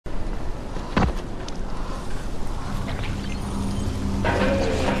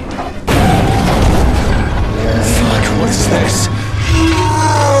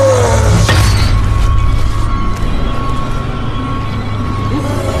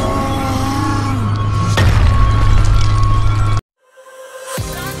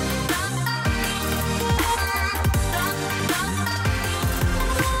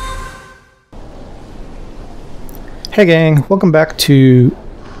Hey gang, welcome back to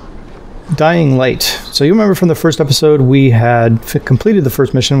Dying Light. So you remember from the first episode we had completed the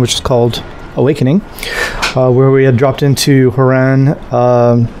first mission, which is called Awakening, where we had dropped into Haran,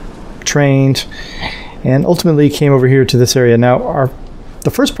 trained, and ultimately came over here to this area. Now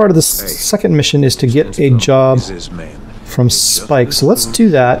the first part of the second mission is to get a job from Spike, so let's do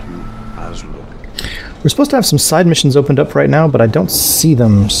that. We're supposed to have some side missions opened up right now, but I don't see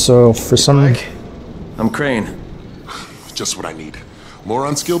them, so for some... I'm Crane. Just what I need. More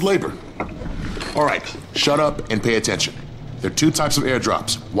unskilled labor. Alright, shut up and pay attention. There are two types of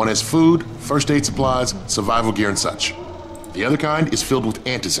airdrops. One has food, first aid supplies, survival gear and such. The other kind is filled with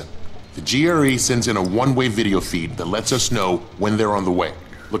antizin. The GRE sends in a one-way video feed that lets us know when they're on the way.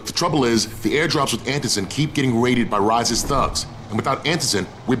 Look, the trouble is, the airdrops with antizin keep getting raided by Rise's thugs. And without antizin,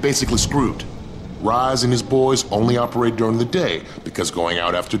 we're basically screwed. Rise and his boys only operate during the day because going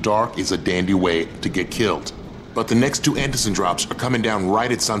out after dark is a dandy way to get killed. But the next two antizin drops are coming down right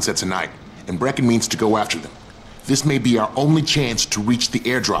at sunset tonight, and Brecken means to go after them. This may be our only chance to reach the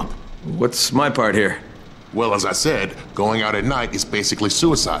airdrop. What's my part here? Well, as I said, going out at night is basically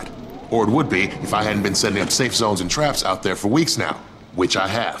suicide. Or it would be if I hadn't been setting up safe zones and traps out there for weeks now, which I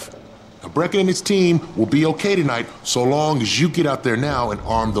have. Now, Brecken and his team will be okay tonight so long as you get out there now and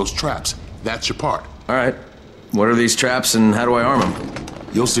arm those traps. That's your part. All right. What are these traps and how do I arm them?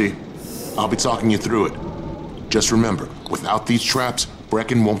 You'll see. I'll be talking you through it. Just remember, without these traps,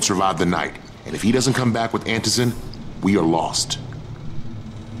 Brecken won't survive the night. And if he doesn't come back with antizin, we are lost.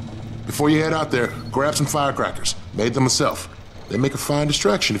 Before you head out there, grab some firecrackers. Made them myself. They make a fine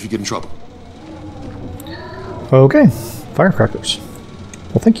distraction if you get in trouble. Okay, firecrackers.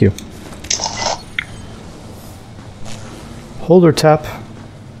 Well, thank you. Hold or tap.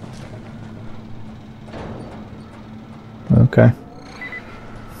 Okay.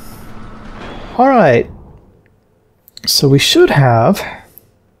 Alright. So we should have...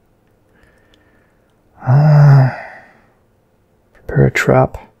 prepare a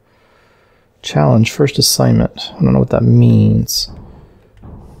trap. Challenge, first assignment. I don't know what that means.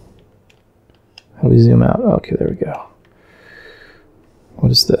 How do we zoom out? Okay, there we go.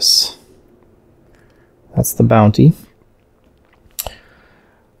 What is this? That's the bounty.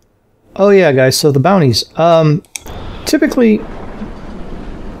 Oh yeah, guys, so the bounties. Typically,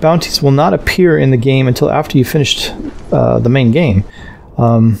 bounties will not appear in the game until after you finished the main game.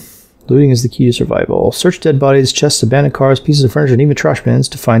 Looting is the key to survival. Search dead bodies, chests, abandoned cars, pieces of furniture, and even trash bins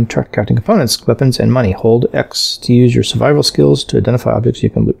to find crafting components, weapons, and money. Hold X to use your survival skills to identify objects you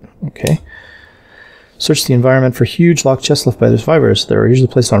can loot. Okay. Search the environment for huge locked chests left by the survivors. They are usually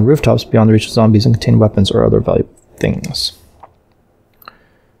placed on rooftops beyond the reach of zombies and contain weapons or other valuable things.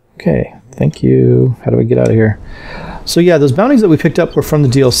 Okay, thank you. How do we get out of here? So yeah, those bounties that we picked up were from the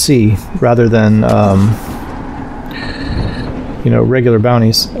DLC rather than, you know, regular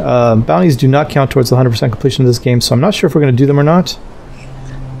bounties. Bounties do not count towards the 100% completion of this game, so I'm not sure if we're going to do them or not.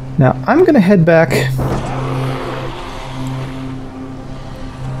 Now, I'm going to head back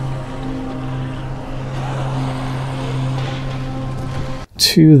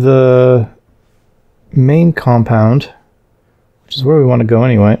to the main compound, which is where we want to go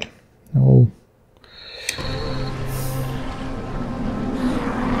anyway. Oh.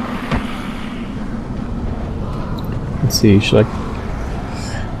 Let's see, should I?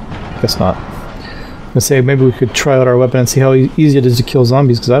 Guess not. I'm gonna say maybe we could try out our weapon and see how easy it is to kill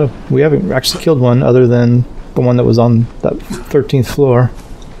zombies, because we haven't actually killed one other than the one that was on that 13th floor.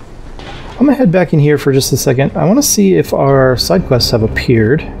 I'm gonna head back in here for just a second. I want to see if our side quests have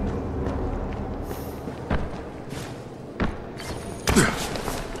appeared.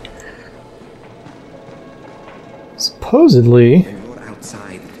 Supposedly, when you're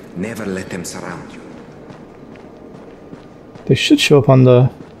outside, never let them surround you. They should show up on the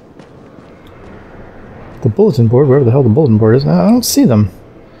bulletin board, wherever the hell the bulletin board is. I don't see them.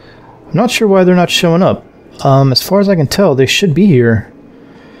 I'm not sure why they're not showing up. As far as I can tell, they should be here.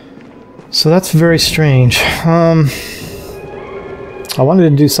 So that's very strange. I wanted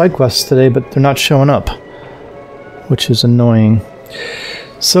to do side quests today, but they're not showing up, which is annoying.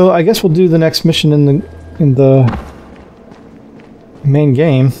 So I guess we'll do the next mission in the main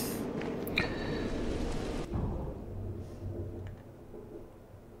game.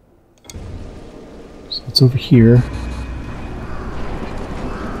 So it's over here.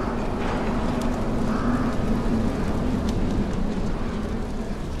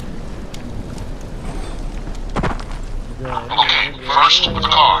 First, the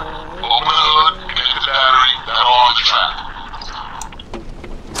car. Open the hood, connect the battery, then on the trap.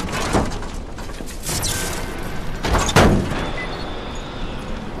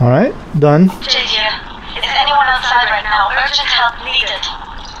 Alright, done. Jay here. Is anyone outside Urgent help needed.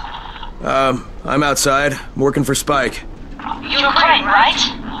 I'm outside. I'm working for Spike. Ukraine, right?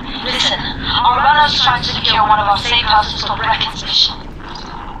 Listen, our runner's trying to secure one of our safe houses for Brecken's mission.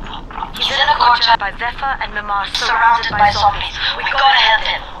 He's in a courtyard by Vefa and Mimar, surrounded by zombies. We gotta help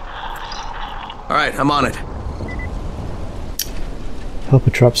him. Alright, I'm on it. Help a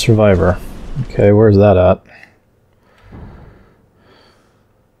trapped survivor. Okay, where's that at?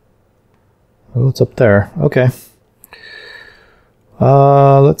 Oh, it's up there. Okay.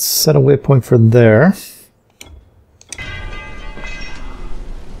 Let's set a waypoint for there.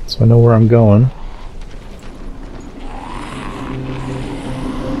 So I know where I'm going.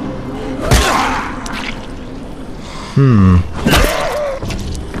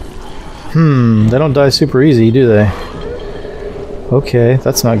 They don't die super easy, do they? Okay,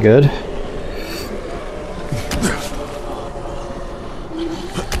 that's not good.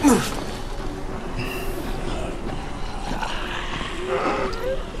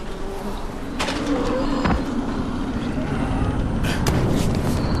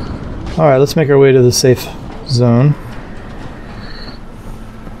 Alright, let's make our way to the safe zone.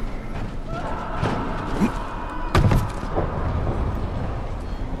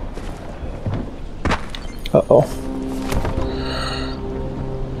 Uh-oh.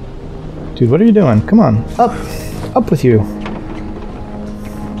 Dude, what are you doing? Come on, up! Up with you!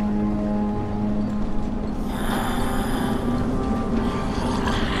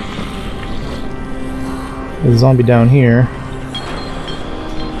 There's a zombie down here.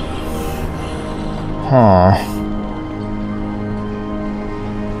 Huh.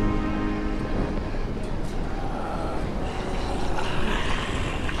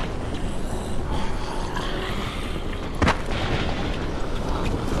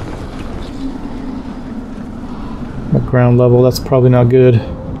 At ground level, that's probably not good.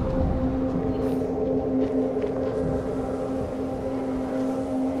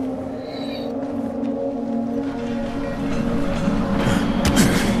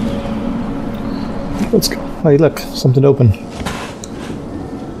 Let's go. Hey, look, something open.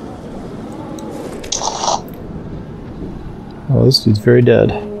 Oh, this dude's very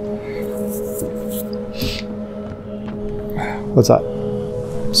dead. What's that?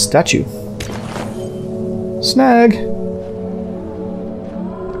 Statue. Snag!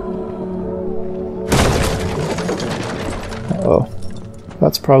 Uh-oh.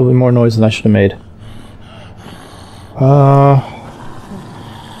 That's probably more noise than I should have made.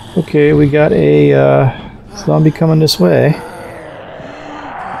 Okay, we got a zombie coming this way.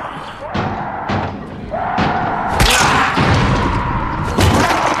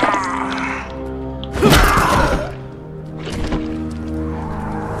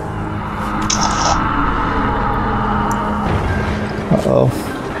 Uh-oh.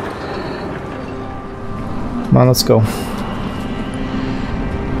 Come on, let's go.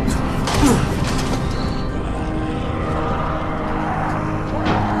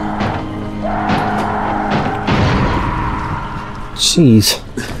 Jeez.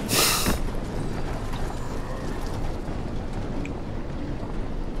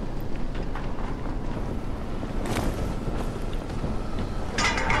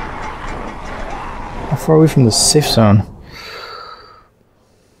 How far are we from the safe zone?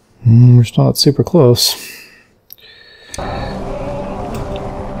 We're still not super close.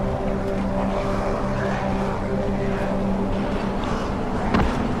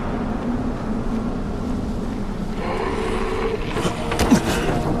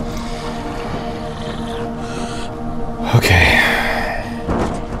 Okay.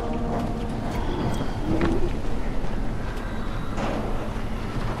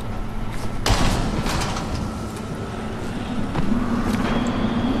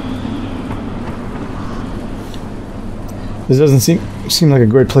 This doesn't seem like a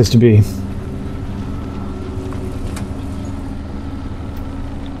great place to be.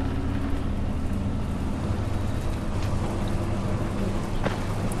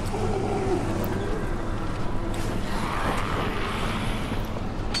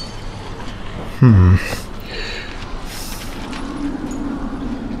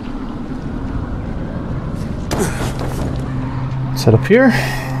 Set up here.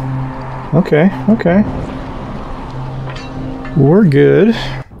 Okay, okay. We're good.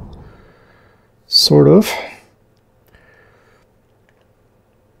 Sort of.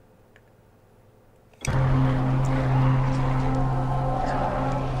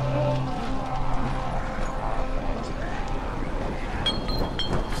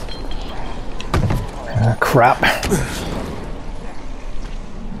 Ah, crap.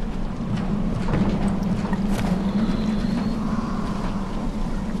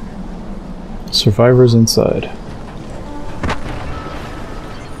 Survivors inside.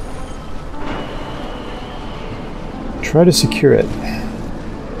 Try to secure it.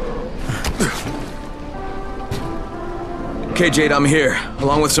 Okay, Jade, I'm here,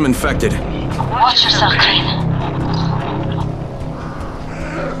 along with some infected. Watch yourself, Crane.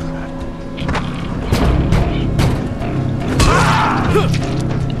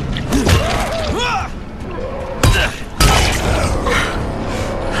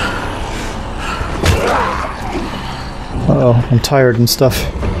 Uh-oh, I'm tired and stuff.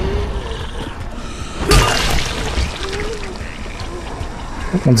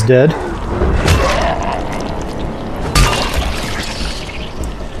 That one's dead.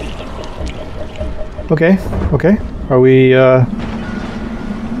 Okay, okay. Are we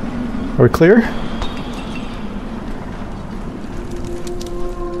clear?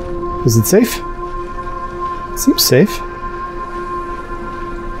 Is it safe? It seems safe.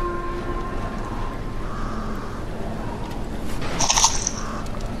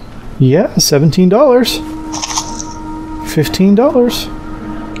 Yeah, $17. $15.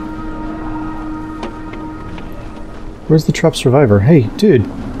 Where's the trap survivor? Hey, dude.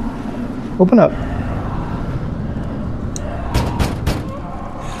 Open up.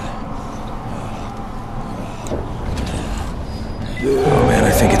 Oh man,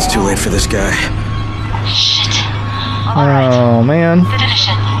 I think it's too late for this guy. Shit. Oh, man. Finish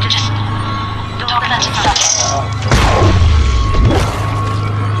it. Just don't let him stop.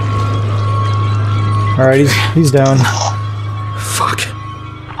 Alright, he's down. Fuck.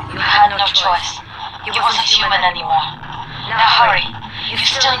 You had no choice. You wasn't human anymore. Now hurry. You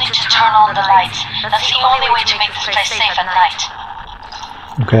still need to turn on the lights. That's the only way to make this place safe at night.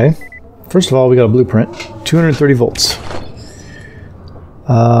 Okay. First of all, we got a blueprint. 230 volts.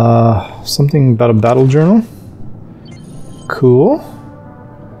 Something about a battle journal. Cool.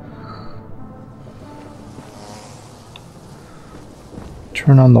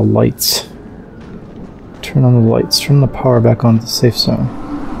 Turn on the lights. Turn on the lights. Turn the power back on to the safe zone.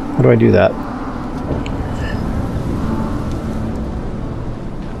 How do I do that?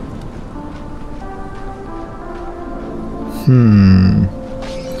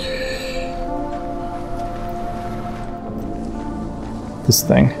 This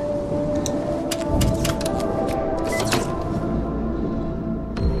thing.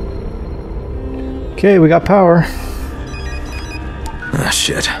 Okay, we got power. Ah,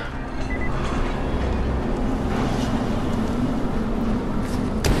 shit.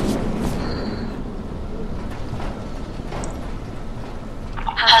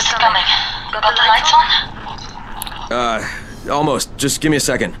 How's it coming? Got the lights on? Almost. Just give me a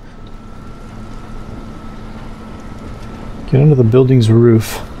second. Get under the building's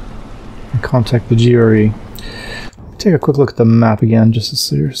roof and contact the GRE. Take a quick look at the map again, just a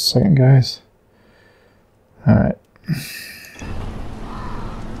second, guys. Alright.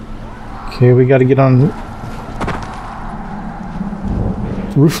 Okay, we gotta get on the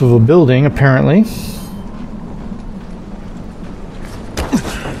roof of a building, apparently.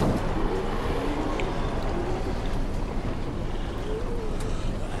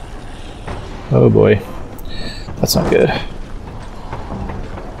 Oh boy. That's not good.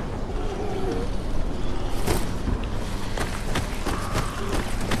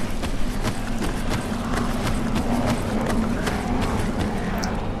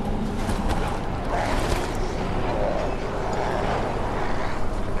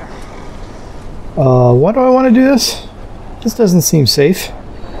 Why do I want to do this? This doesn't seem safe.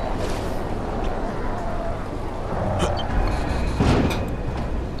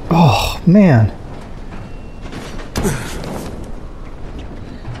 Oh, man.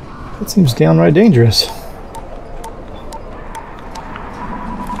 That seems downright dangerous.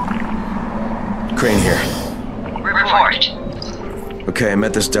 Crane here. Report. Okay, I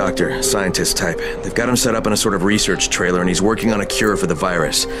met this doctor, scientist type. They've got him set up in a sort of research trailer and he's working on a cure for the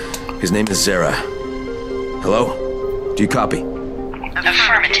virus. His name is Zera. Hello? Do you copy?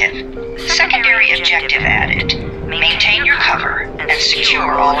 Affirmative. Secondary objective added. Maintain your cover and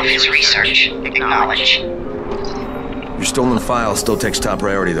secure all of his research. Acknowledge. Your stolen file still takes top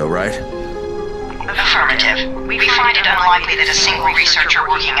priority though, right? Affirmative. We find it unlikely that a single researcher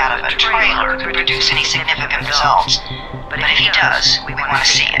working out of a trailer could produce any significant results. But if he does, we want to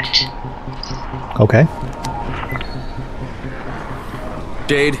see it. Okay.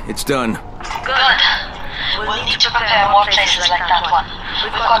 Jade, it's done. Good. We'll need to prepare more places like that one.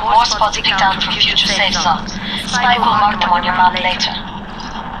 We've got more spots picked out for future safe zones. Spike will mark them on your map later.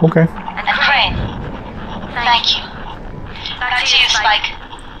 Okay. And Crane, thank you. Back to you, Spike.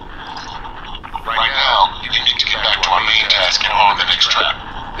 Right now, you need to get back to our main task and arm the next trap.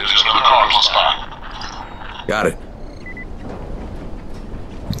 There's another car close by. Got it.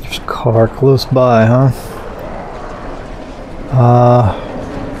 There's a car close by, huh?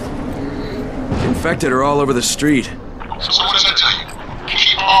 Infected are all over the street. So what does that tell you?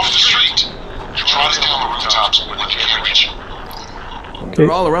 Keep off the street. Try to stay on the rooftops when they can't reach you. Okay.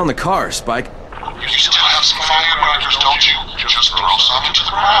 They're all around the car, Spike. You still have some firecrackers, don't you? Just throw some into the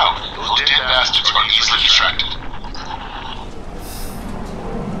crowd. Those dead bastards are easily distracted.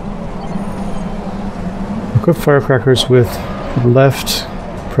 Equip firecrackers with left.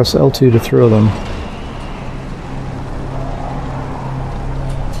 Press L2 to throw them.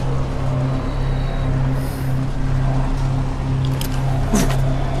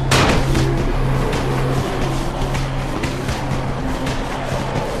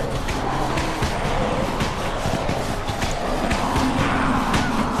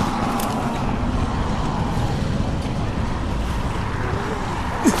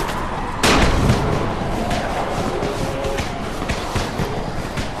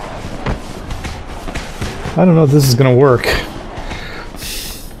 I don't know if this is going to work.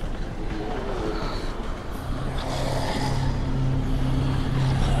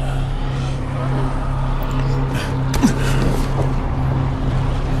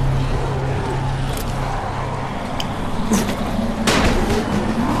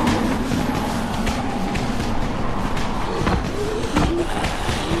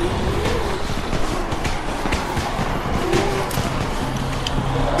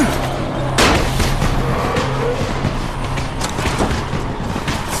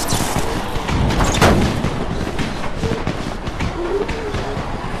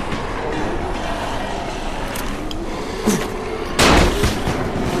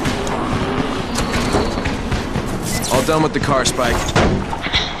 Done with the car, Spike.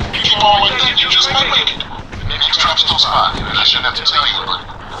 Keep on like that, you just might make it. The next trap's still spot, and I shouldn't have to tell you,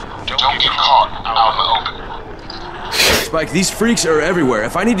 but don't get caught out in the open. Spike, these freaks are everywhere.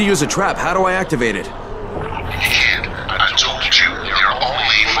 If I need to use a trap, how do I activate it? You can't. I told you, they're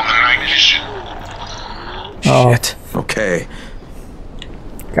only for the night mission. Oh. Shit. Okay.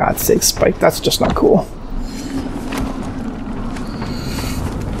 God's sake, Spike, that's just not cool.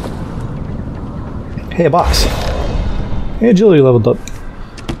 Hey, a box. Hey, agility leveled up.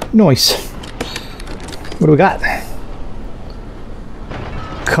 Nice. What do we got?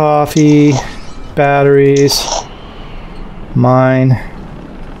 Coffee, batteries, mine,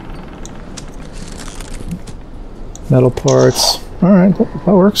 metal parts. Alright, that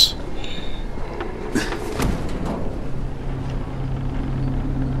works.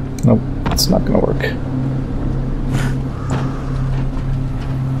 Nope, it's not gonna work.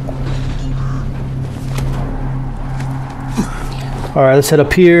 Alright, let's head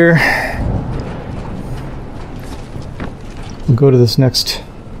up here. We'll go to this next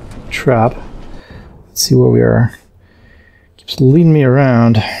trap. Let's see where we are. Keeps leading me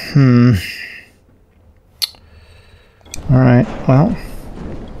around. Alright, well.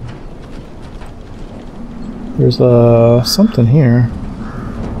 There's something here.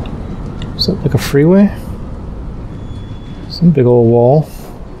 Is that like a freeway? Some big old wall.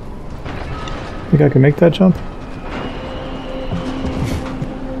 Think I can make that jump?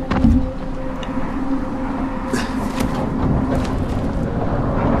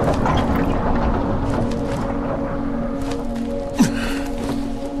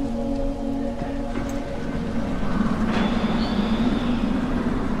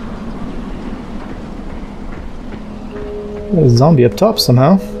 There's a zombie up top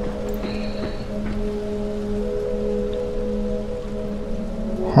somehow.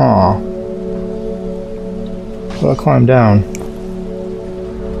 Huh. So I'll climb down.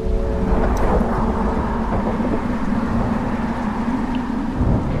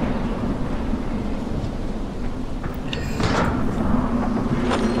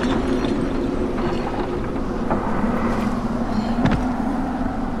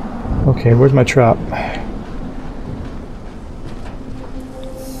 Okay, where's my trap?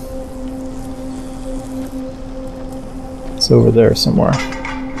 It's over there somewhere.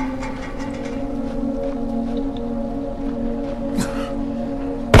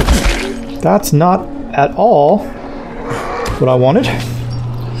 That's not at all what I wanted.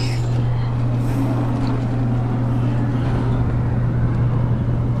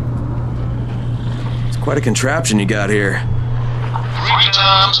 It's quite a contraption you got here. 3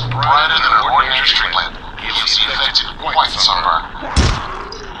 times brighter than an ordinary street lamp. You'll see affected quite the sunburn.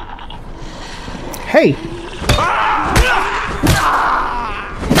 Hey!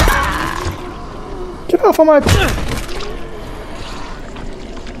 Get off of my...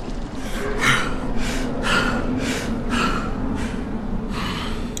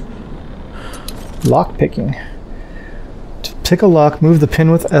 Lock picking. To pick a lock, move the pin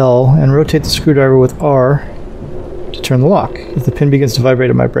with L and rotate the screwdriver with R to to turn the lock. If the pin begins to vibrate,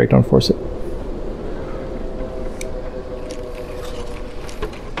 it might break. Don't force it.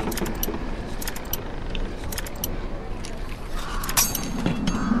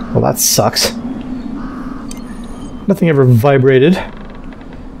 Well, that sucks. Nothing ever vibrated.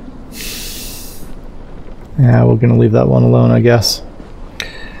 Yeah, we're gonna leave that one alone, I guess.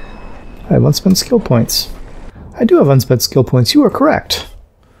 I have unspent skill points. I do have unspent skill points. You are correct.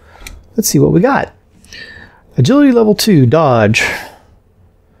 Let's see what we got. Agility level 2, dodge.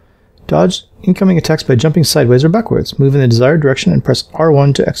 Dodge incoming attacks by jumping sideways or backwards. Move in the desired direction and press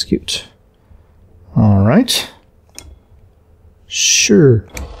R1 to execute. Alright. Sure.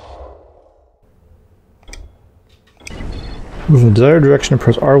 Move in the desired direction and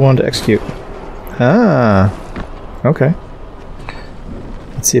press R1 to execute. Ah. Okay.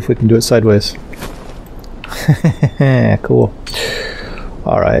 Let's see if we can do it sideways. Cool.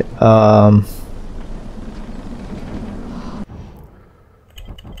 Alright.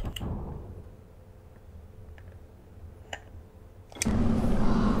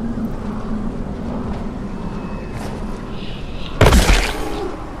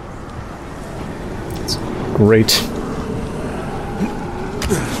 That's great.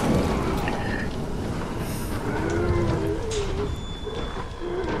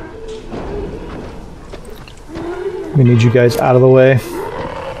 We need you guys out of the way.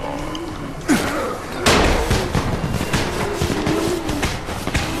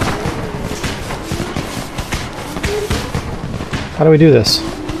 How do we do this?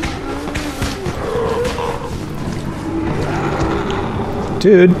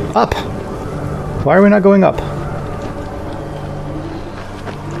 Dude, up! Why are we not going up?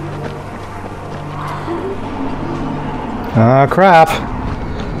 Ah, crap!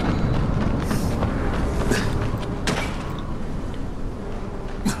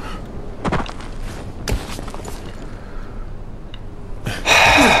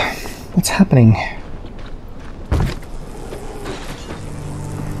 What's happening?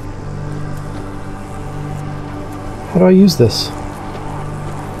 How do I use this?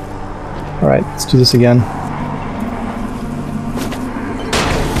 Alright, let's do this again.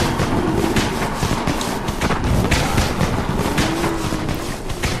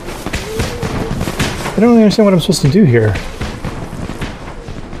 I don't really understand what I'm supposed to do here.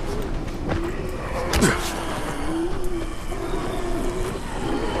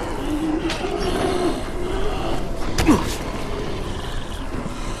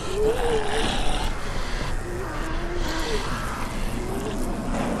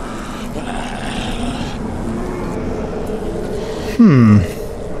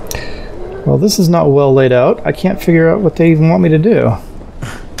 Well, this is not well laid out. I can't figure out what they even want me to do.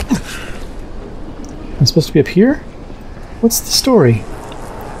 I'm supposed to be up here? What's the story?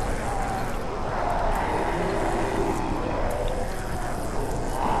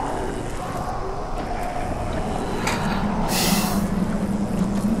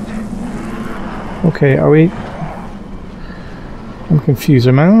 Okay, are we... I'm confused.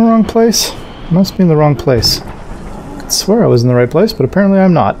 Am I in the wrong place? I must be in the wrong place. I swear I was in the right place, but apparently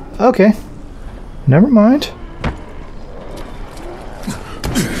I'm not. Okay. Never mind.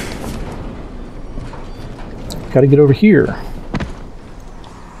 Gotta get over here.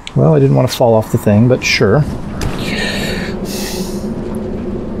 Well, I didn't want to fall off the thing, but sure.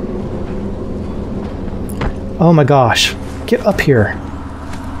 Oh my gosh. Get up here.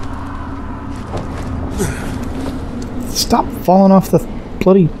 Stop falling off the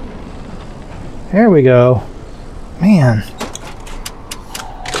bloody... There we go. Man.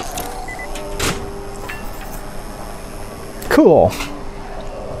 Cool.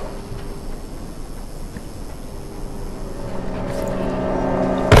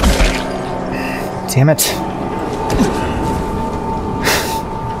 Damn it.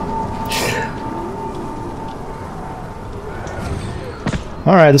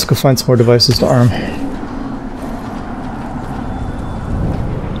 Alright, let's go find some more devices to arm.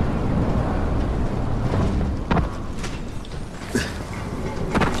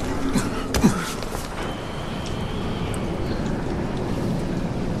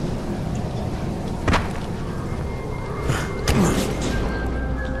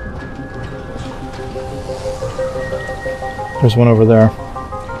 There's one over there.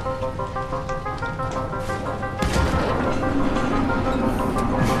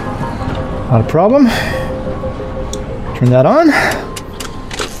 Not a problem. Turn that on.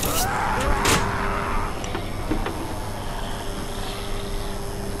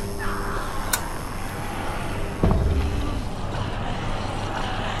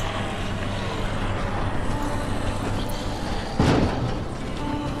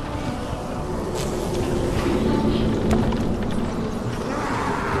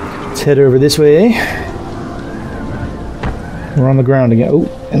 Let's head over this way. We're on the ground again. Oh,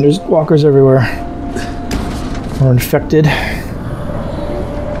 and there's walkers everywhere. We're infected.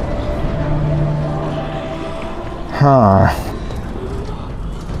 Huh.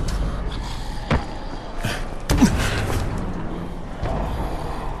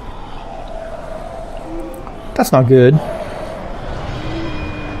 That's not good. I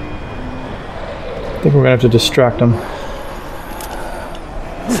think we're gonna have to distract them.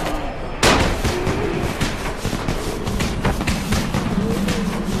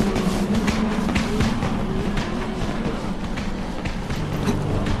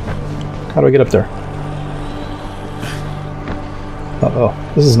 How do I get up there?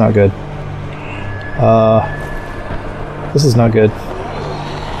 Uh-oh, this is not good. This is not good.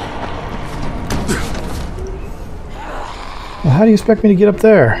 Well, how do you expect me to get up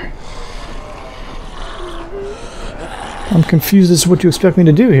there? I'm confused as to what you expect me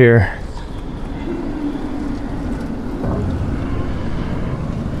to do here.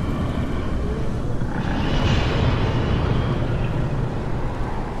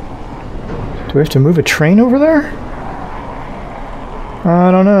 Do we have to move a train over there?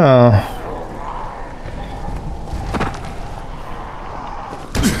 I don't know.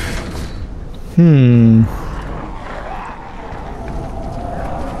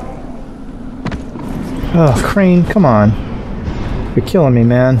 Oh, crane, come on. You're killing me,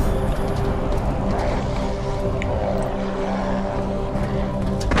 man.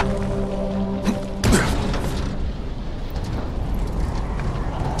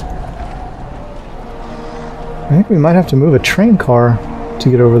 I think we might have to move a train car to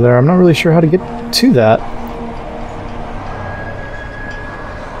get over there. I'm not really sure how to get to that.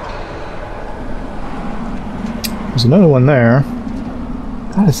 There's another one there.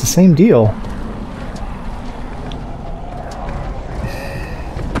 God, it's the same deal.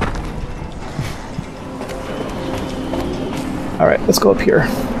 Alright, let's go up here.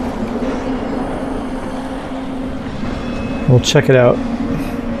 We'll check it out.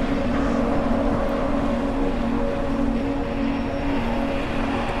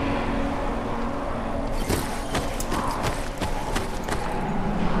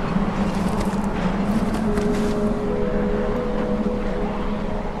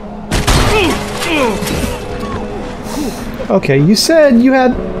 Okay, you said you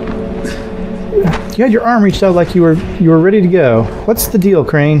had your arm reached out like you were ready to go. What's the deal,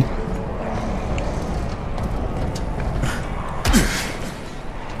 Crane?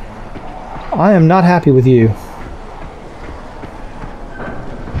 I am not happy with you.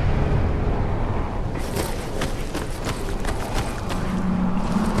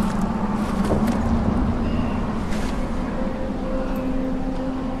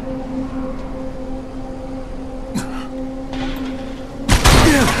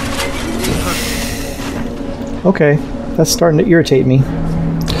 Okay, that's starting to irritate me.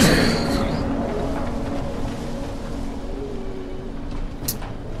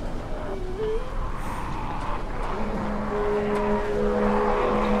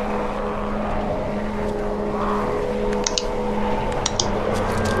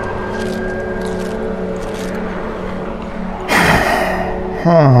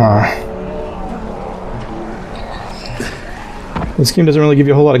 This game doesn't really give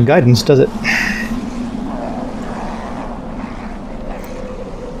you a whole lot of guidance, does it?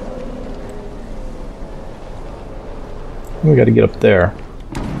 We got to get up there.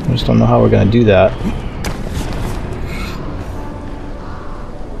 I just don't know how we're going to do that.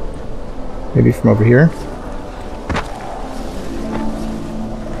 Maybe from over here?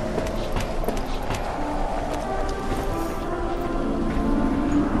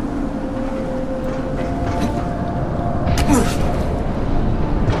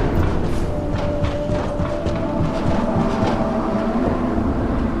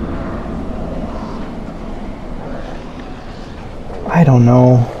 I don't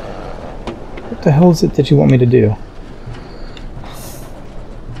know. What the hell is it that you want me to do?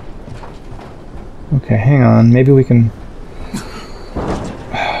 Okay, hang on. Maybe we can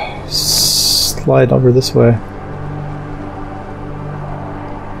slide over this way.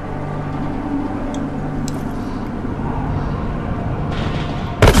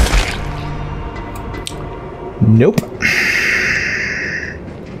 Nope.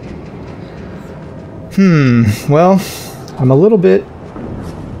 Well, I'm a little bit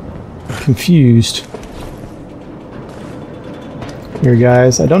confused here,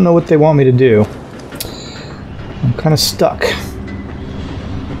 guys. I don't know what they want me to do. I'm kind of stuck.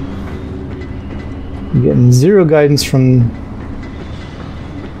 I'm getting zero guidance from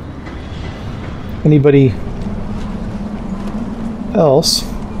anybody else.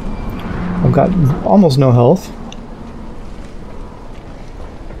 I've got almost no health.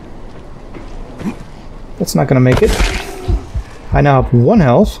 That's not going to make it. I now have 1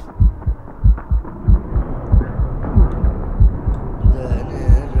 health.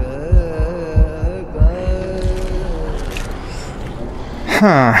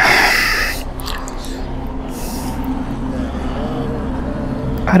 Huh.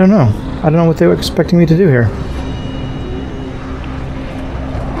 I don't know. I don't know what they were expecting me to do here.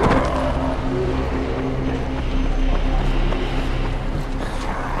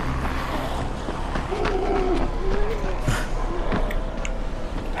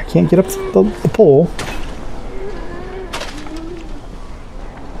 I can't get up the pole.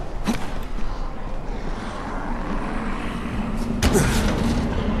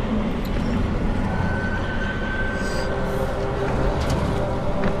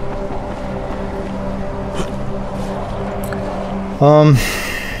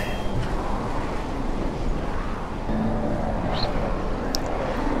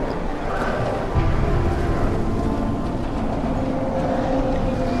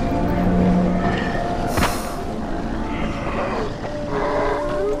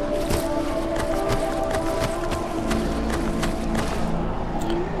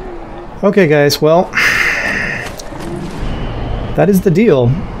 Okay, guys, well, that is the deal.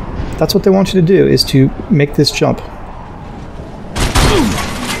 That's what they want you to do, is to make this jump.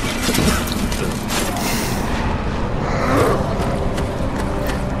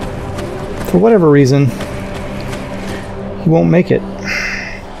 For whatever reason, he won't make it.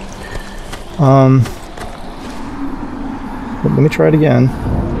 Let me try it again.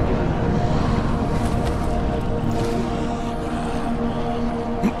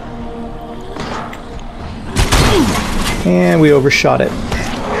 And we overshot it.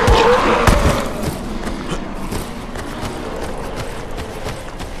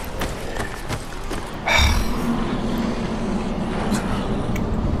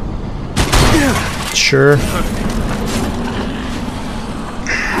 Sure.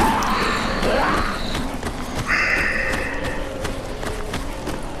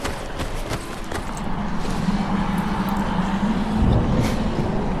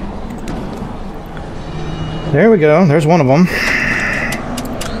 There we go. There's one of them.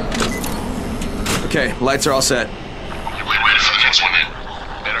 Okay, lights are all set. We waited for the next one in.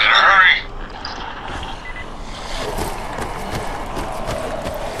 Better hurry.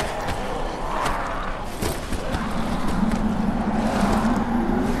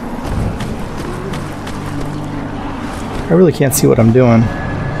 I really can't see what I'm doing.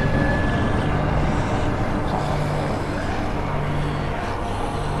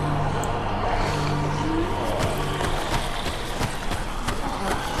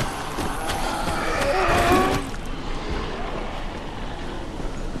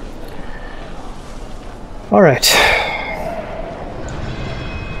 All right.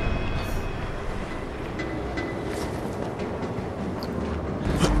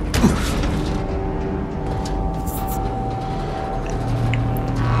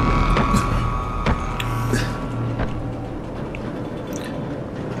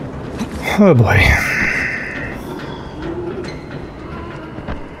 Oh boy.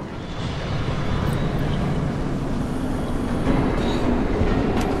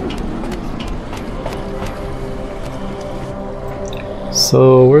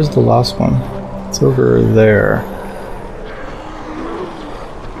 So, where's the last one? It's over there.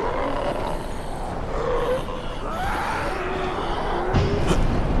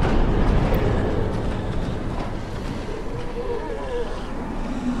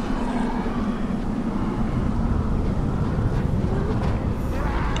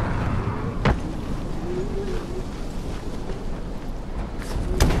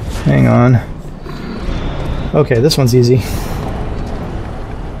 Hang on. Okay, this one's easy.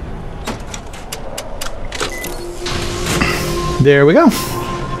 There we go.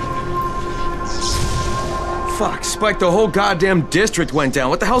 Fuck, Spike, the whole goddamn district went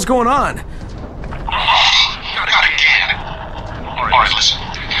down. What the hell's going on? Not again. Alright, listen.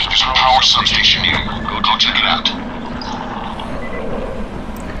 There's a power substation here. Go check it out.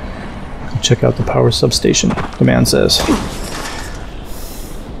 Check out the power substation, the man says. Hey,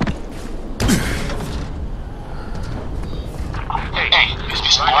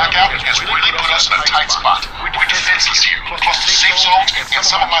 this blackout has really put us in a tight spot. We're defenseless here. Close to safe zones, and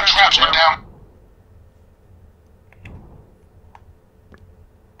some of my traps went down.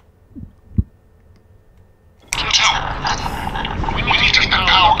 We need to get the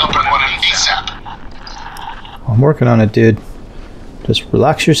power up and running ASAP. I'm working on it, dude. Just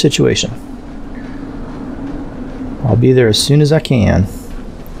relax your situation. I'll be there as soon as I can.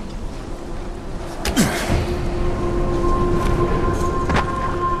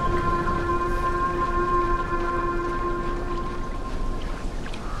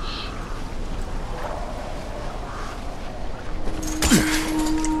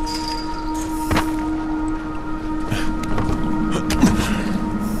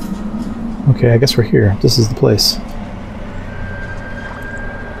 Okay, I guess we're here. This is the place.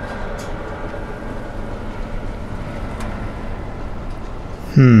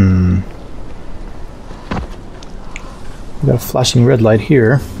 We got a flashing red light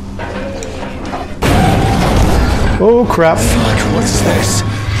here. Oh crap! Fuck, what's this?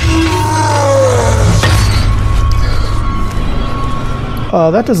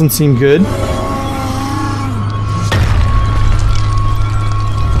 That doesn't seem good.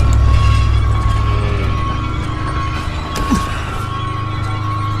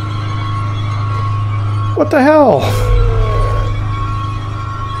 What the hell?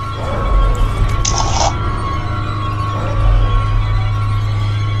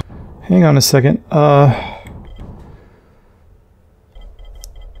 Hang on a second.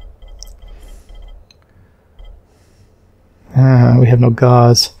 We have no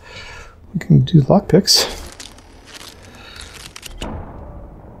gauze. We can do lockpicks.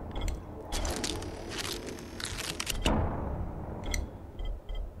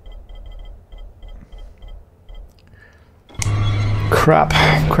 Crap.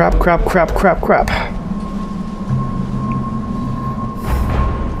 Crap, crap, crap, crap, crap.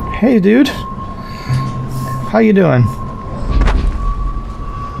 Hey, dude. How you doing?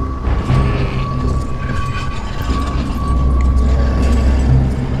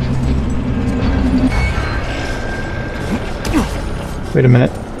 Wait a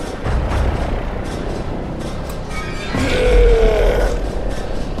minute.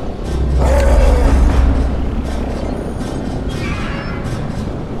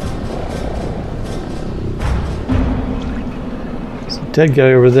 There's a dead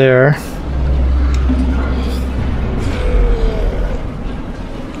guy over there.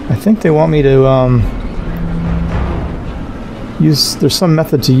 I think they want me to use, there's some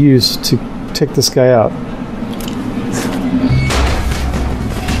method to use to take this guy out.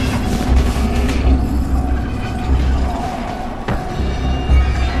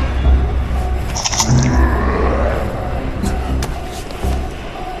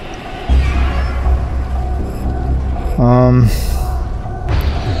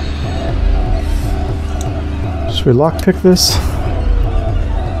 Should we lockpick this?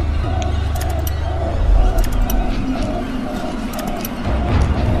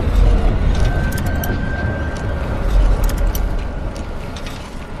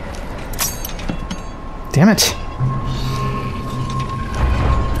 Damn it!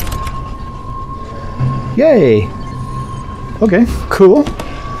 Yay! Okay, cool.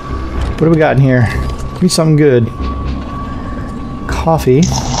 What do we got in here? Give me something good. Coffee.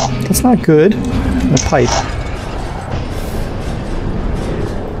 That's not good. And a pipe.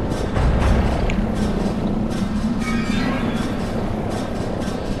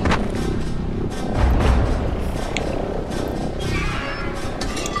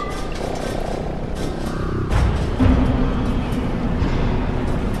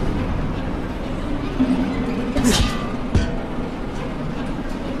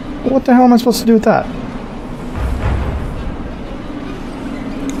 What the hell am I supposed to do with that?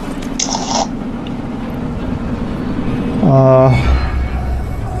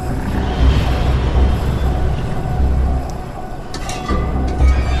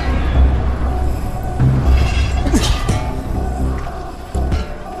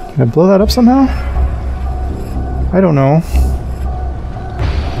 Can I blow that up somehow? I don't know.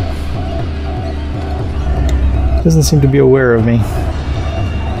 It doesn't seem to be aware of me.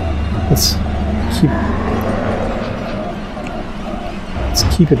 Let's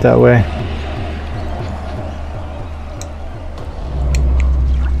keep it that way.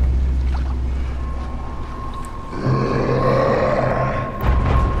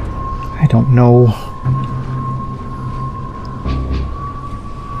 I don't know.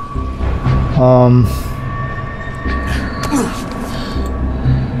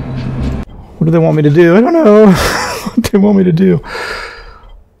 What do they want me to do? I don't know what they want me to do.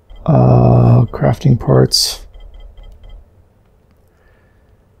 Crafting parts.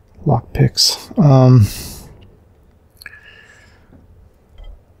 Lockpicks.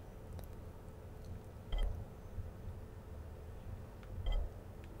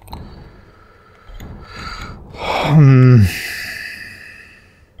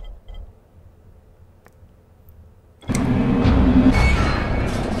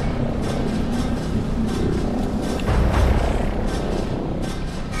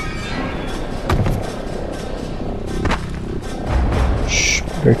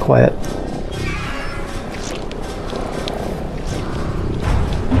 Very quiet.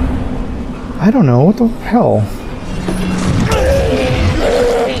 I don't know, what the hell?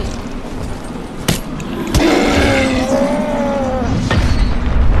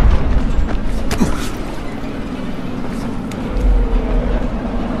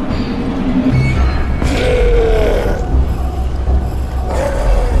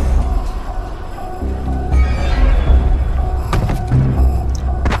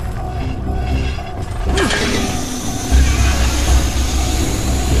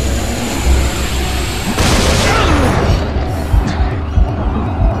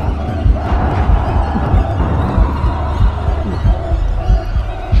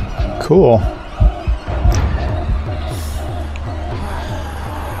 Cool.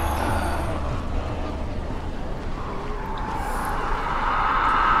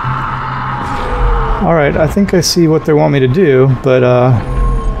 Alright, I think I see what they want me to do, but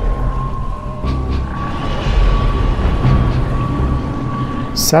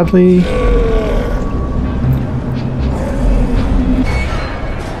sadly...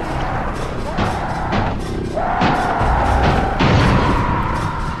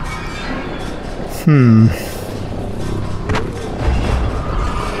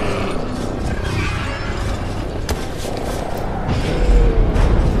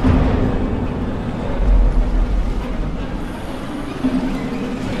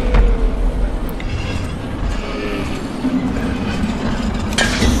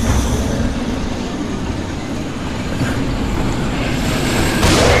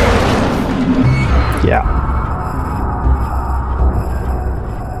 Yeah.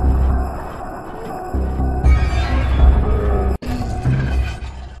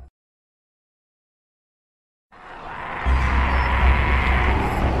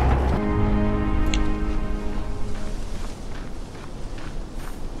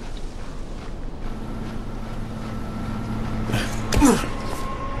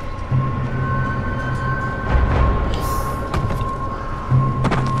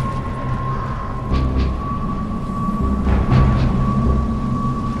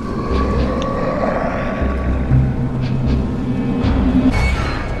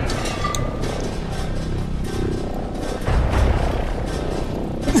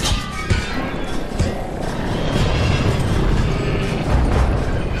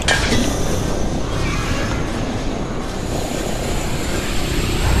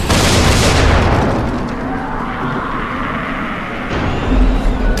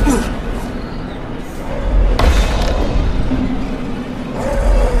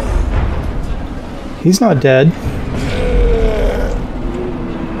 He's not dead.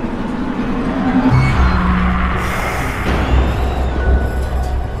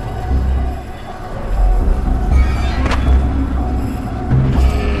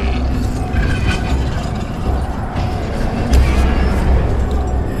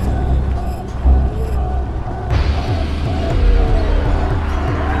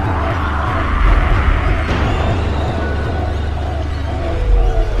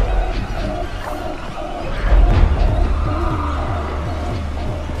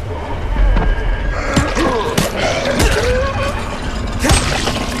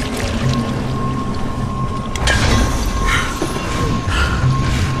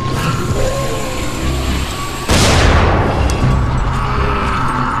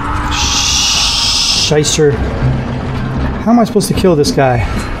 Shyster. How am I supposed to kill this guy?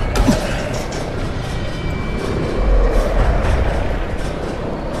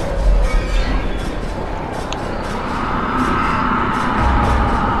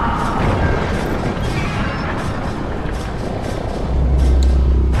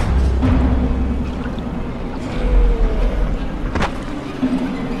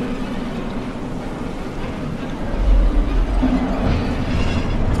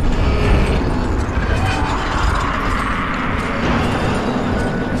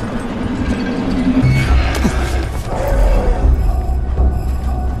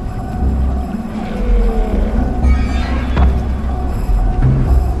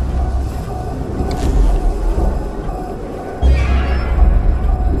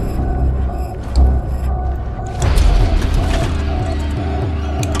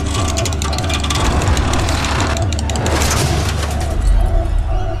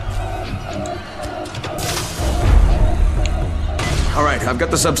 I've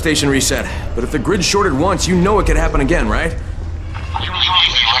got the substation reset, but if the grid's shorted once, you know it could happen again, right? You leave the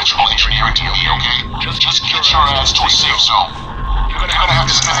electrical engineering to me, okay? Just get your ass to a safe zone. You're gonna have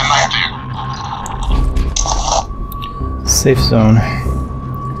to spend the night there. Safe zone.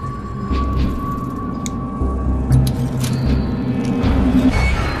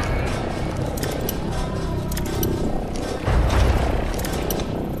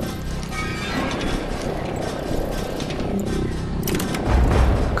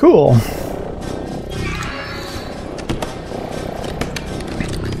 Cool.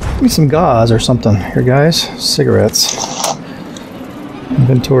 Give me some gauze or something here, guys. Cigarettes.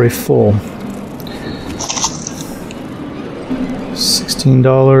 Inventory full.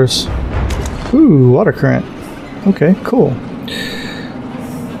 $16. Ooh, water current. Okay, cool.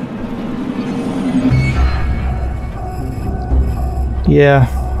 Yeah,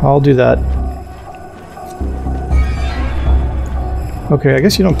 I'll do that. Okay, I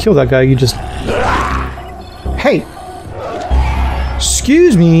guess you don't kill that guy, you just... Hey!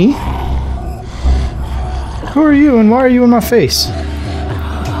 Excuse me! Who are you and why are you in my face?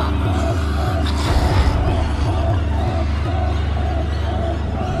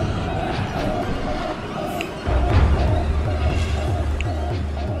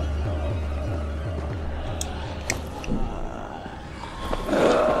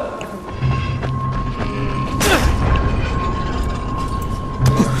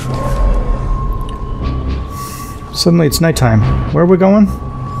 Suddenly it's nighttime. Where are we going?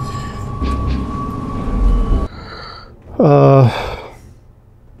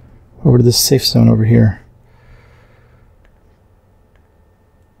 Over to this safe zone over here.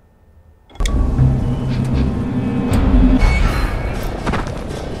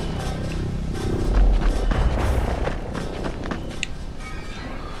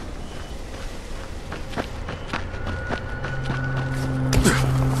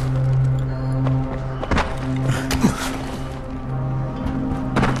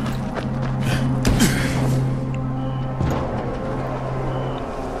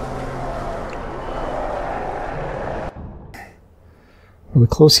 Are we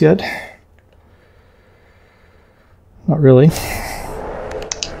close yet? Not really.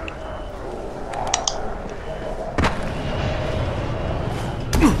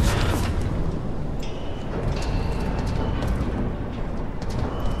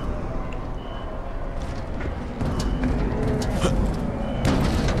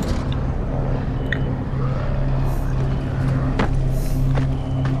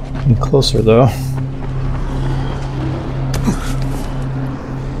 Getting closer though.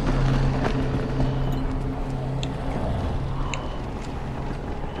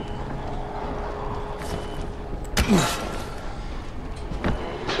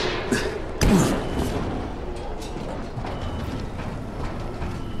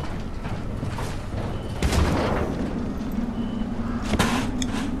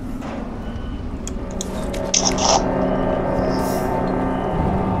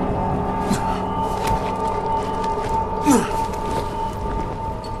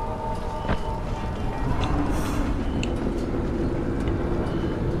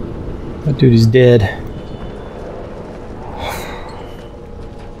 That dude is dead.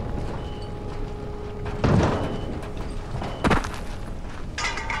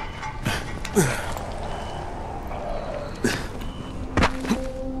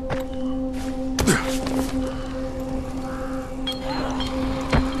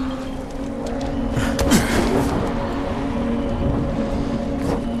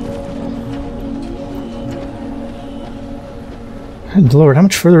 Good Lord, how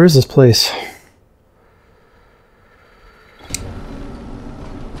much further is this place?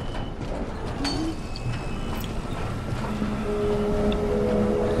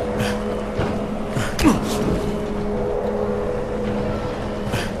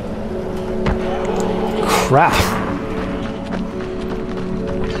 Crap.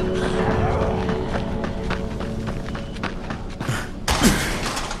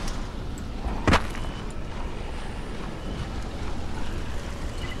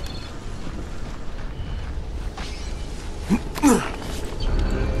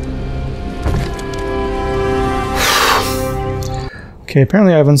 Okay,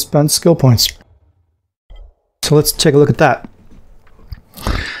 apparently I haven't spent skill points. So let's take a look at that.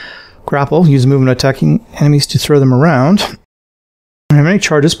 Grapple, use movement attacking enemies to throw them around. Have any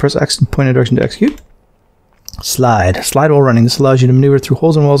charges, press X and point in a direction to execute. Slide. Slide while running. This allows you to maneuver through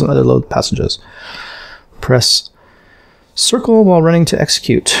holes in walls and other low passages. Press circle while running to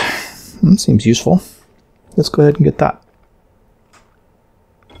execute. Seems useful. Let's go ahead and get that.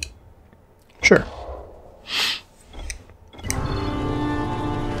 Sure.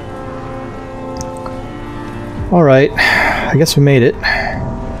 Alright, I guess we made it.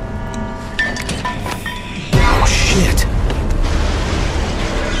 Oh, shit.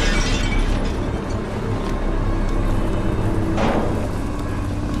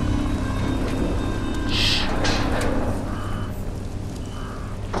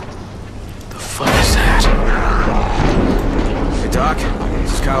 The fuck is that? Hey, Doc.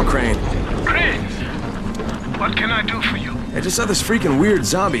 This is Kyle Crane. Crane, what can I do for you? I just saw this freaking weird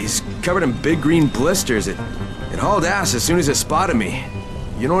zombie. He's covered in big green blisters. It hauled ass as soon as it spotted me.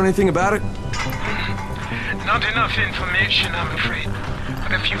 You know anything about it? Not enough information, I'm afraid.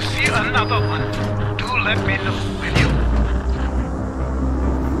 But if you see another one, do let me know, will you?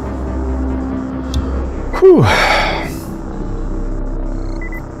 Whew.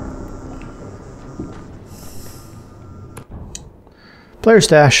 Player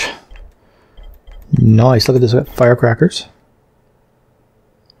stash. Nice. Look at this. Firecrackers.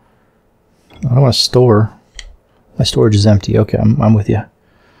 I don't want to store. My storage is empty. Okay, I'm with you.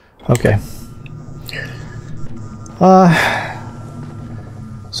 Okay. So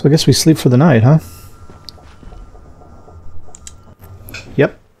I guess we sleep for the night, huh?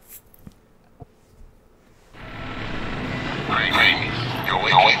 Yep. Rain, you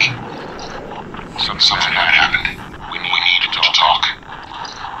awake? Something bad happened. We need to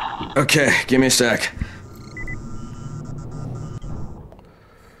talk. Okay, give me a sec.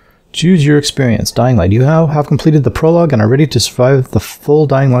 Choose your experience. Dying Light. You have completed the prologue and are ready to survive the full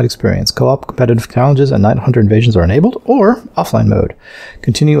Dying Light experience. Co-op competitive challenges and Night Hunter invasions are enabled, or offline mode.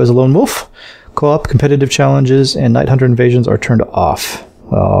 Continue as a lone wolf. Co-op competitive challenges and Night Hunter invasions are turned off.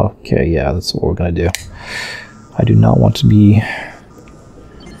 Okay, yeah, that's what we're going to do. I do not want to be...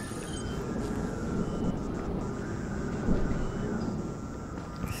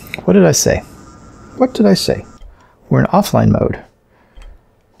 What did I say? What did I say? We're in offline mode.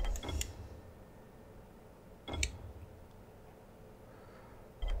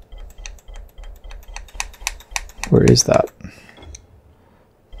 Where is that?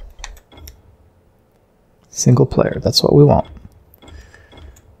 Single player, that's what we want.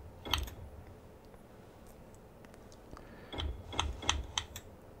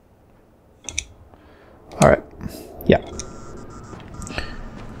 Alright, yeah.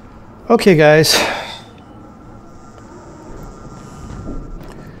 Okay, guys.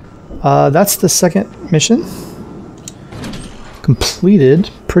 That's the second mission. Completed,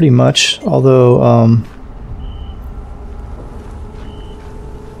 pretty much, although,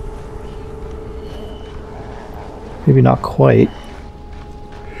 maybe not quite.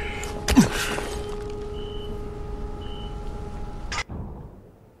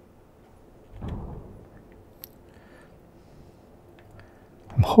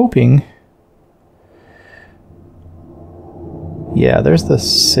 I'm hoping... Yeah, there's the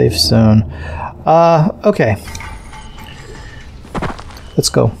safe zone. Okay. Let's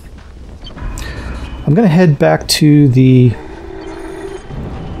go. I'm gonna head back to the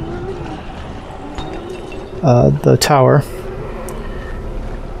tower.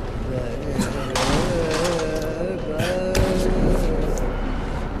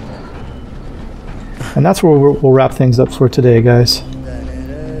 And that's where we'll wrap things up for today, guys.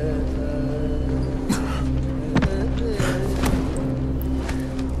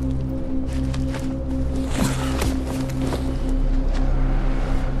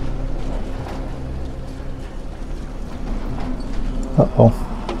 Uh-oh.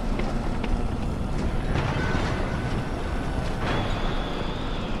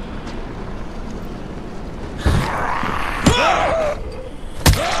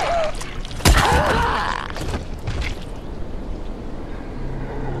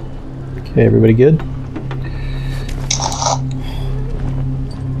 Okay, everybody good?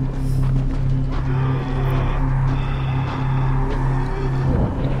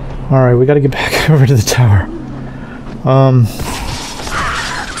 Alright, we gotta get back over to the tower.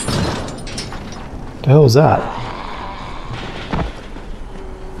 The hell is that?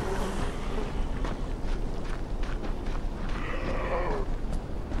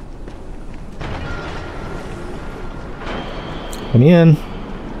 Let me in.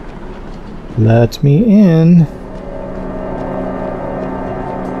 Let me in.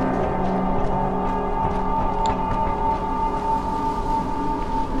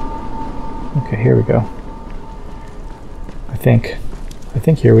 Okay, here we go. I think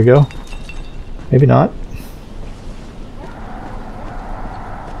here we go. Maybe not.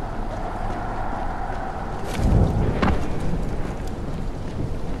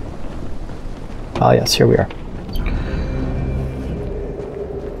 Ah, yes, here we are.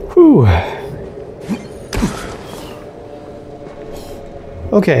 Whew.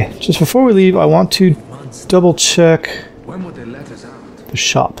 Okay, just before we leave, I want to double check the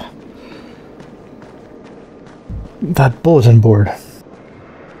shop. That bulletin board.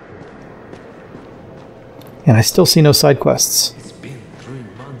 And I still see no side quests. It's been 3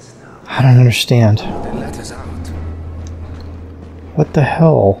 months now. I don't understand. They let us out. What the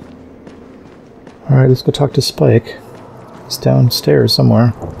hell? Alright, let's go talk to Spike. He's downstairs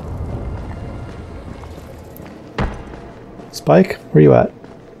somewhere. Spike, where you at?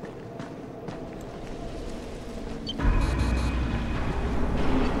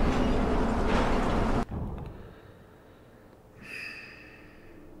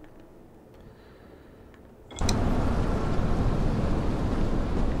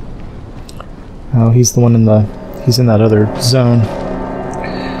 Oh, he's the one in the... he's in that other zone.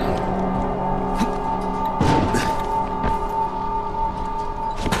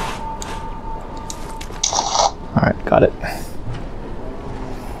 Alright, got it.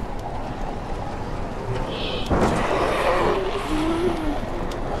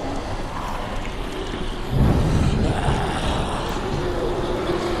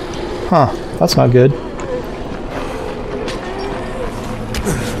 Huh, that's not good.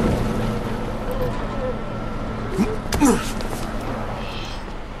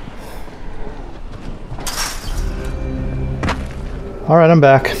 Alright, I'm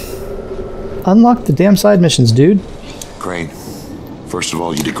back. Unlock the damn side missions, dude. Crane, first of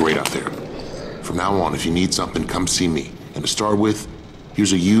all, you did great out there. From now on, if you need something, come see me. And to start with,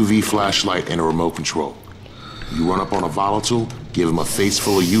 here's a UV flashlight and a remote control. You run up on a volatile, give him a face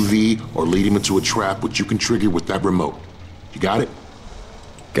full of UV, or lead him into a trap which you can trigger with that remote. You got it?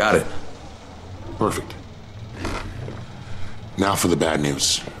 Got it. Perfect. Now for the bad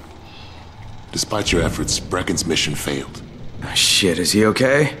news. Despite your efforts, Brecken's mission failed. Shit, is he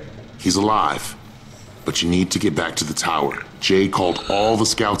okay? He's alive. But you need to get back to the tower. Jay called all the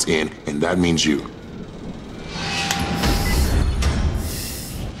scouts in, and that means you.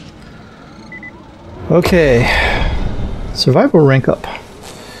 Okay. Survival rank up.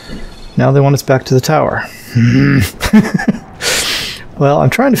 Now they want us back to the tower. Well, I'm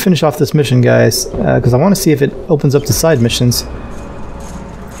trying to finish off this mission, guys, because I want to see if it opens up the side missions.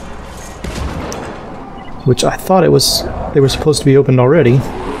 Which I thought they were supposed to be opened already.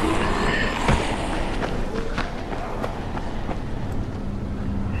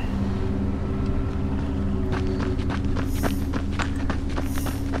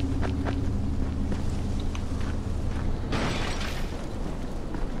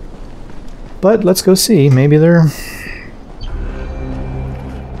 But let's go see. Maybe they're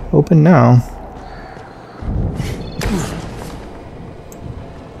open now.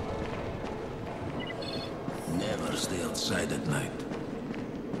 Never stay outside at night.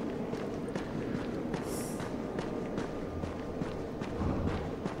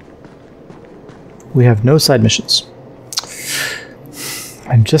 We have no side missions.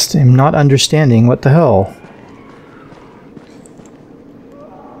 I just am not understanding what the hell.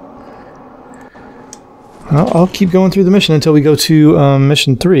 Well, I'll keep going through the mission until we go to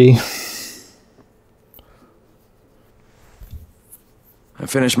mission 3. I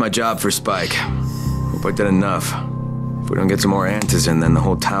finished my job for Spike. Hope I did enough. If we don't get some more antis in, then the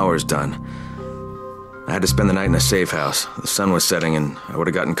whole tower's done. I had to spend the night in a safe house. The sun was setting and I would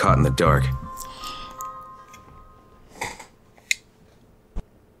have gotten caught in the dark.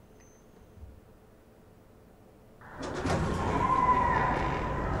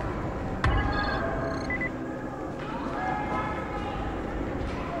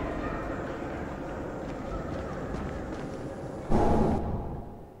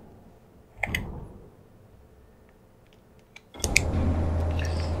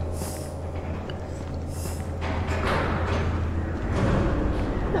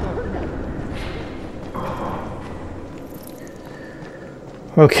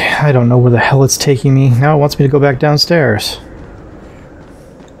 Okay, I don't know where the hell it's taking me. Now it wants me to go back downstairs.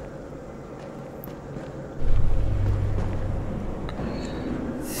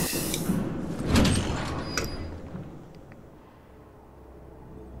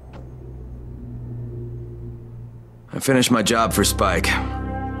 I finished my job for Spike.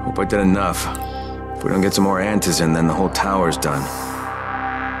 Hope I did enough. If we don't get some more antis in, then the whole tower's done.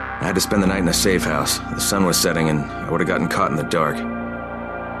 I had to spend the night in a safe house. The sun was setting and I would have gotten caught in the dark.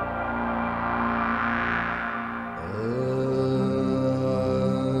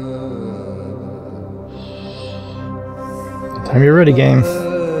 Time you're ready, game.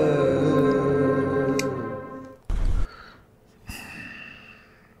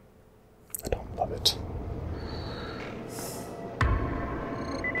 I don't love it.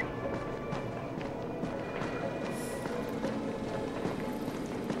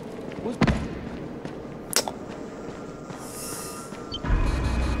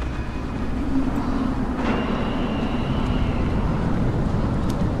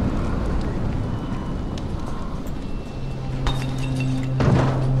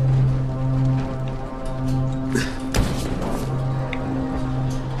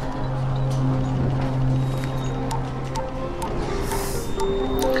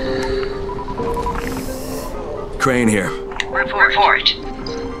 Crane here. Report.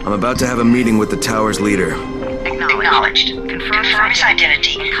 I'm about to have a meeting with the tower's leader. Acknowledged. Confirm his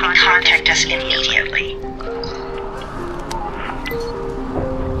identity and contact us immediately.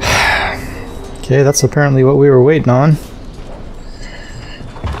 Okay, that's apparently what we were waiting on.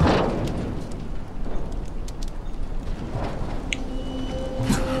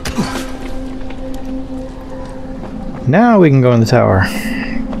 Now we can go in the tower.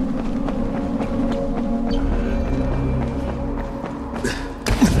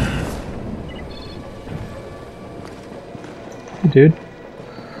 Hey, dude.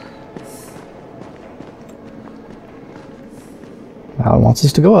 Alan wants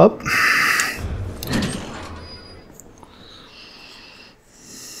us to go up.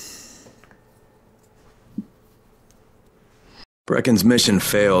 Brecken's mission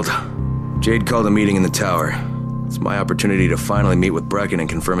failed. Jade called a meeting in the tower. It's my opportunity to finally meet with Brecken and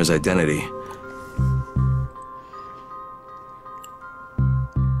confirm his identity.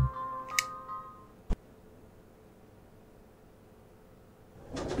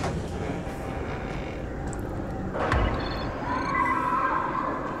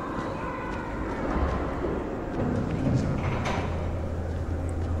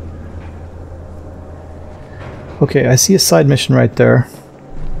 Okay, I see a side mission right there.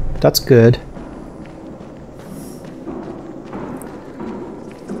 That's good.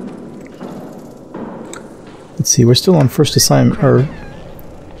 Let's see, we're still on first assignment, or...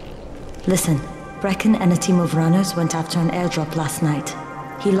 Listen, Brecken and a team of runners went after an airdrop last night.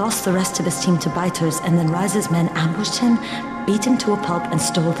 He lost the rest of his team to biters, and then Rise's men ambushed him, beat him to a pulp, and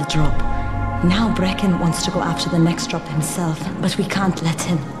stole the drop. Now Brecken wants to go after the next drop himself, but we can't let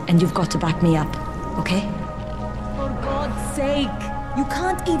him, and you've got to back me up, okay? For God's sake! You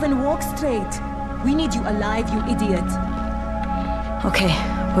can't even walk straight! We need you alive, you idiot! Okay,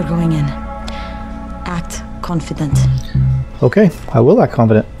 we're going in. Act confident. Okay, I will act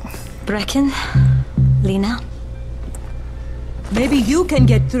confident. Brecken? Lena? Maybe you can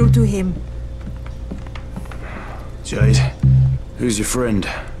get through to him. Jade, who's your friend?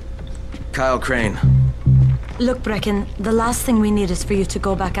 Kyle Crane. Look, Brecken, the last thing we need is for you to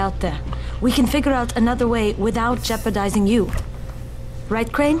go back out there. We can figure out another way without jeopardizing you.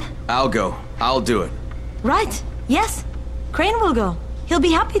 Right, Crane? I'll go. I'll do it. Right. Yes. Crane will go. He'll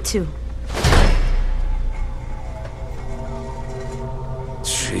be happy to.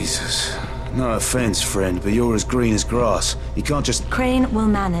 Jesus. No offense, friend, but you're as green as grass. You can't just... Crane will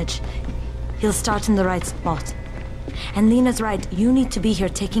manage. He'll start in the right spot. And Lena's right. You need to be here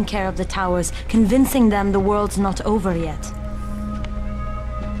taking care of the towers, convincing them the world's not over yet.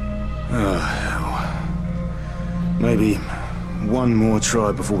 Oh, hell. Maybe one more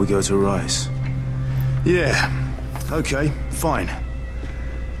try before we go to Rise. Yeah. Okay, fine.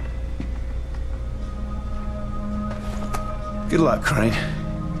 Good luck, Crane.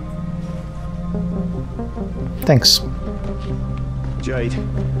 Thanks. Jade,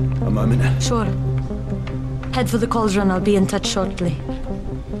 a moment. Sure. Head for the cauldron. I'll be in touch shortly.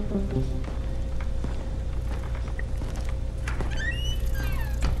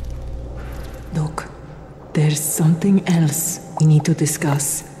 Look, there's something else we need to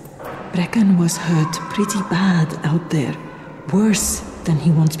discuss. Brecken was hurt pretty bad out there. Worse than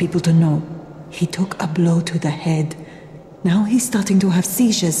he wants people to know. He took a blow to the head. Now he's starting to have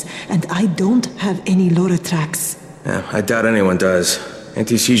seizures, and I don't have any Loratrax. Yeah, I doubt anyone does.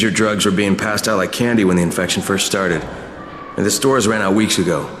 Anti-seizure drugs were being passed out like candy when the infection first started. And the stores ran out weeks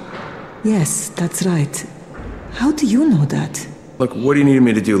ago. Yes, that's right. How do you know that? Look, what do you need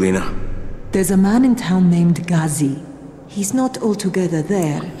me to do, Lena? There's a man in town named Ghazi. He's not altogether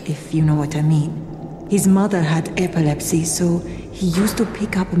there, if you know what I mean. His mother had epilepsy, so he used to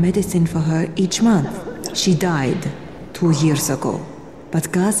pick up medicine for her each month. She died 2 years ago,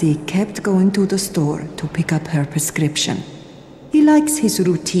 but Ghazi kept going to the store to pick up her prescription. He likes his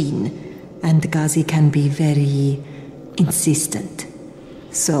routine, and Ghazi can be very insistent.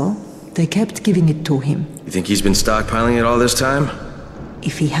 So, they kept giving it to him. You think he's been stockpiling it all this time?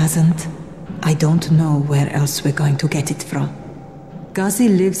 If he hasn't, I don't know where else we're going to get it from. Ghazi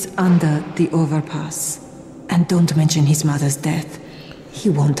lives under the overpass. And don't mention his mother's death. He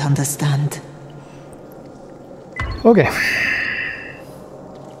won't understand. Okay.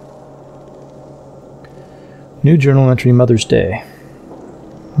 New journal entry, Mother's Day.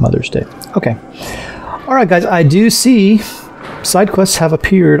 Mother's Day. Okay. Alright guys, I do see side quests have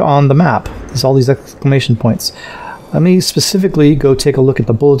appeared on the map. There's all these exclamation points. Let me specifically go take a look at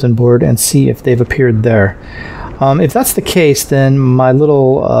the bulletin board and see if they've appeared there. If that's the case, then my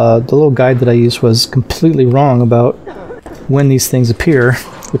little the little guide that I used was completely wrong about when these things appear,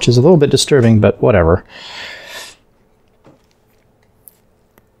 which is a little bit disturbing, but whatever.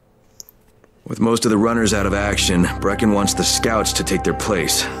 With most of the runners out of action, Brecken wants the scouts to take their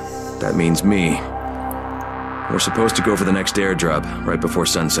place. That means me. We're supposed to go for the next airdrop, right before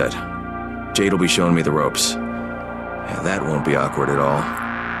sunset. Jade will be showing me the ropes. Yeah, that won't be awkward at all.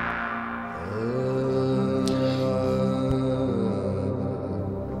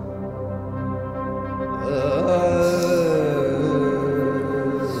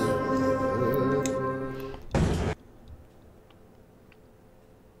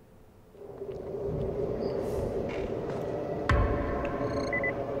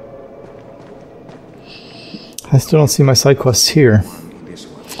 I still don't see my side quests here.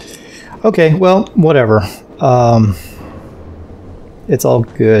 Okay, well, whatever. It's all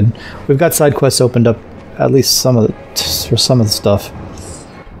good. We've got side quests opened up, at least some of the for some of the stuff.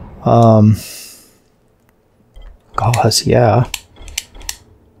 Gauze, yeah.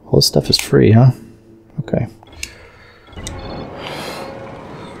 All this stuff is free, huh? Okay.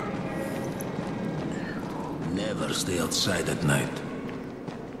 Never stay outside at night.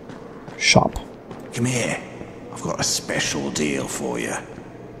 Shop. Come here. I've got a special deal for you.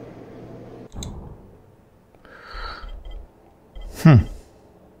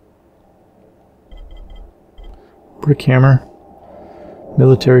 Brick hammer.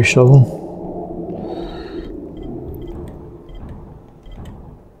 Military shovel.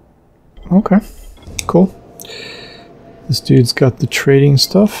 Okay. Cool. This dude's got the trading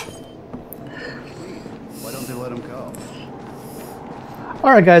stuff. Why don't they let him go?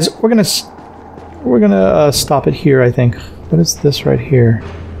 All right, guys, we're gonna stop it here. I think. What is this right here?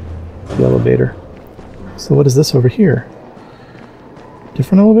 The elevator. So what is this over here?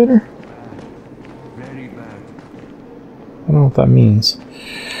 Different elevator? Very bad. I don't know what that means.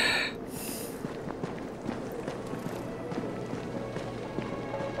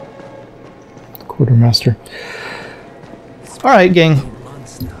 Quartermaster. All right, gang.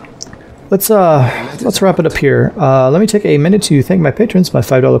 Let's wrap it up here. Let me take a minute to thank my patrons. My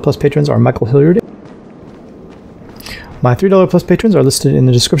 $5 plus patrons are Michael Hilliard. My $3 plus patrons are listed in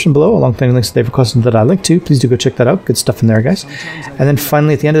the description below, along with any links that they've requested that I link to. Please do go check that out. Good stuff in there, guys. And then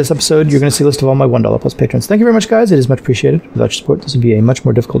finally, at the end of this episode, you're going to see a list of all my $1 plus patrons. Thank you very much, guys. It is much appreciated. Without your support, this would be a much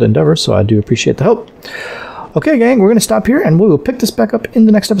more difficult endeavor, so I do appreciate the help. Okay, gang, we're going to stop here, and we will pick this back up in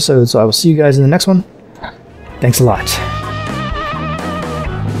the next episode. So I will see you guys in the next one. Thanks a lot.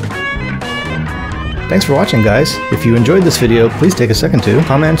 Thanks for watching, guys. If you enjoyed this video, please take a second to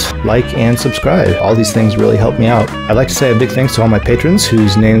comment, like, and subscribe. All these things really help me out. I'd like to say a big thanks to all my patrons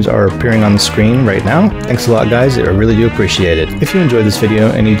whose names are appearing on the screen right now. Thanks a lot, guys. I really do appreciate it. If you enjoyed this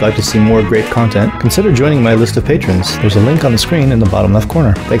video and you'd like to see more great content, consider joining my list of patrons. There's a link on the screen in the bottom left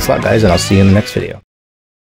corner. Thanks a lot, guys, and I'll see you in the next video.